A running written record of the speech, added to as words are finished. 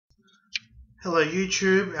Hello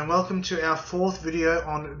YouTube, and welcome to our fourth video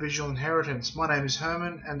on visual inheritance. My name is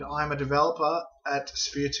Herman and I'm a developer at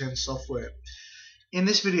Sphere10 Software. In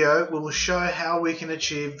this video we will show how we can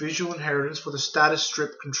achieve visual inheritance for the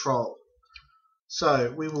StatusStrip control.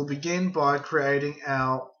 So we will begin by creating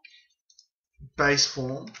our base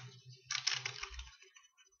form.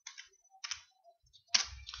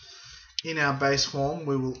 In our base form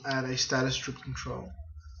we will add a StatusStrip control.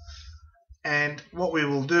 And what we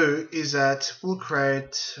will do is that we'll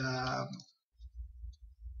create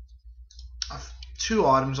two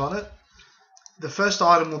items on it. The first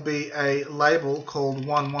item will be a label called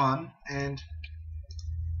 11, and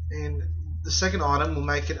in the second item we'll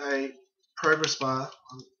make it a progress bar.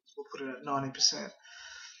 We'll put it at 90%.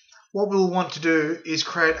 What we'll want to do is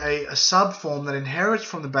create a subform that inherits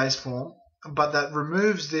from the base form, but that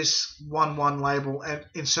removes this 11 label and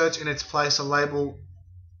inserts in its place a label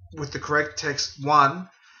with the correct text 1,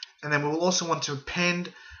 and then we will also want to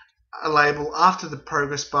append a label after the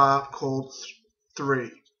progress bar called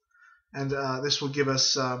 3, and this will give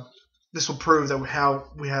us this will prove that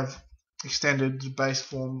how we have extended the base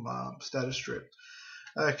form StatusStrip.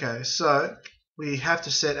 Okay, so we have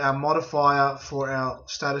to set our modifier for our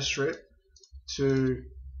StatusStrip to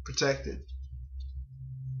protected,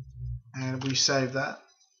 and we save that.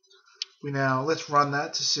 Let's run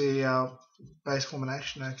that to see our base form in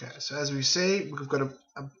action. Okay, so as we see, we've got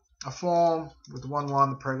a form with the 11,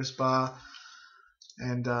 the progress bar,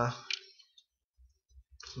 and it's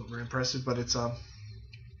not very impressive, but it's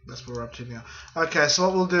that's what we're up to now. Okay, so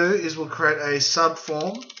what we'll do is we'll create a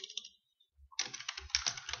subform.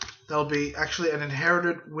 That'll be actually an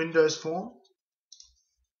inherited Windows form,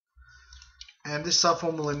 and this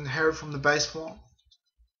subform will inherit from the base form.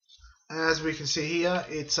 And as we can see here,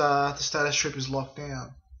 it's the StatusStrip is locked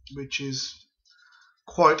down, which is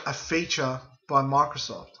quote a feature by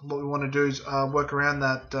Microsoft. What we want to do is work around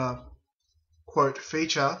that quote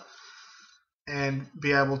feature and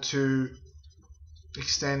be able to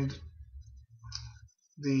extend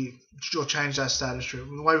or change that StatusStrip.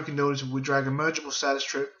 And the way we can do it is we drag a mergeable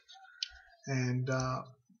StatusStrip, and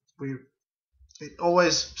it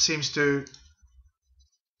always seems to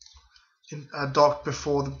dock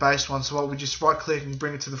before the base one. So what we just right click and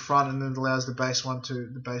bring it to the front, and then it allows the base one to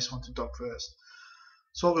dock first.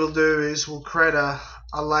 So what we'll do is we'll create a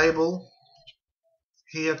label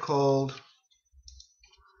here called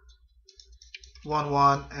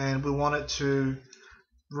 11, and we want it to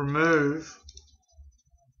remove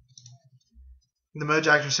the merge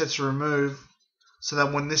action set to remove, so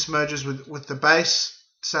that when this merges with the base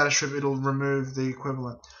StatusStrip, it'll remove the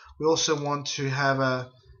equivalent. We also want to have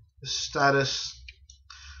a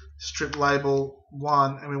StatusStrip label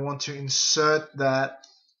 1, and we want to insert that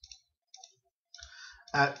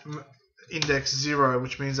at index 0,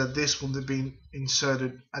 which means that this will be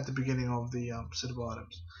inserted at the beginning of the set of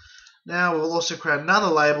items. Now we'll also create another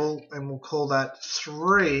label, and we'll call that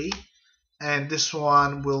 3, and this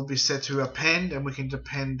one will be set to append, and we can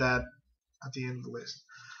append that at the end of the list.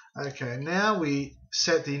 Okay, now we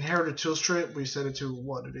set the inherited toolstrip. We set it to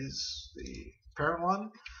what it is, the parent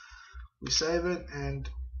one. We save it, and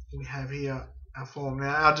we have here our form.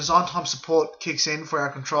 Now our design time support kicks in for our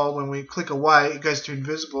control. When we click away, it goes to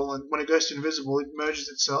invisible, and when it goes to invisible, it merges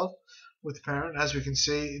itself with the parent. As we can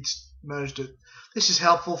see, it's merged it. This is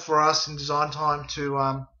helpful for us in design time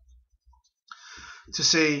to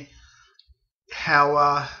see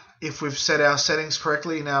how if we've set our settings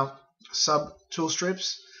correctly in our sub tool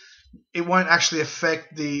strips, it won't actually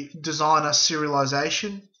affect the designer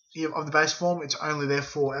serialization of the base form. It's only there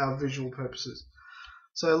for our visual purposes.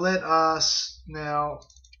 So let us now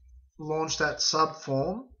launch that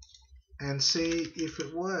subform and see if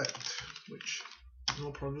it worked, which in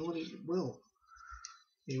all probability it will.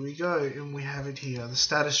 Here we go, and we have it here. The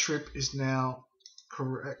StatusStrip is now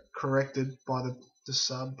corrected by the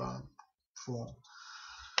sub form.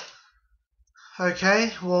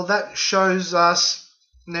 Okay, well that shows us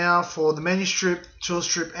now for the MenuStrip,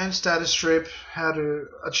 toolstrip, and StatusStrip how to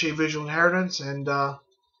achieve visual inheritance. And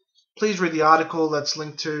please read the article that's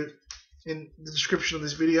linked to in the description of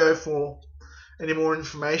this video for any more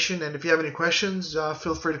information. And if you have any questions,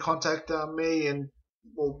 feel free to contact me, and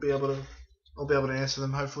I'll be able to answer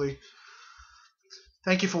them hopefully.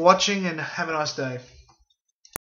 Thank you for watching, and have a nice day.